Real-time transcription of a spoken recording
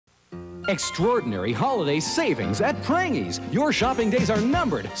Extraordinary holiday savings at Prange. Your shopping days are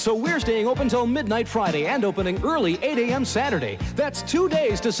numbered, so we're staying open till midnight Friday and opening early 8 a.m. Saturday. That's 2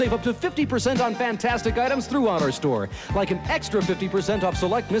 days to save up to 50% on fantastic items throughout our store, like an extra 50% off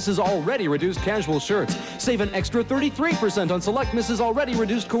select Mrs. Already Reduced casual shirts. Save an extra 33% on select Mrs. Already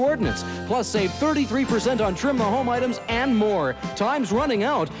Reduced coordinates. Plus, save 33% on trim the home items and more. Time's running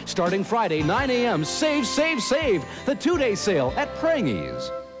out. Starting Friday, 9 a.m. Save, save, save. The 2-day sale at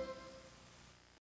Prange.